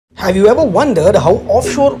Have you ever wondered how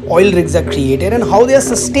offshore oil rigs are created and how they are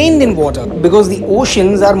sustained in water? Because the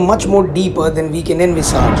oceans are much more deeper than we can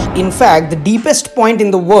envisage. In fact, the deepest point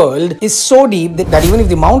in the world is so deep that even if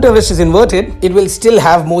the Mount Everest is inverted, it will still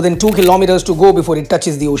have more than 2 kilometers to go before it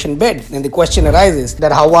touches the ocean bed. And the question arises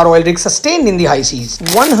that how are oil rigs sustained in the high seas?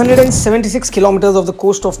 176 kilometers of the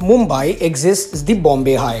coast of Mumbai exists the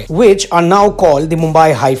Bombay High, which are now called the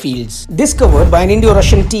Mumbai High fields. Discovered by an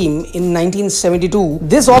Indo-Russian team in 1972,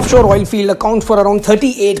 this offshore oil field accounts for around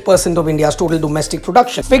 38% of India's total domestic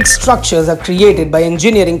production. Fixed structures are created by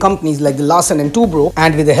engineering companies like the Larsen and Toubro,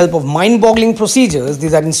 and with the help of mind-boggling procedures,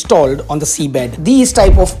 these are installed on the seabed. These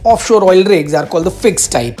type of offshore oil rigs are called the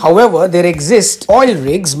fixed type. However, there exist oil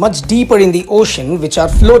rigs much deeper in the ocean which are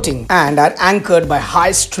floating and are anchored by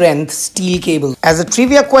high-strength steel cables. As a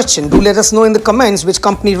trivia question, do let us know in the comments which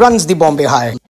company runs the Bombay High.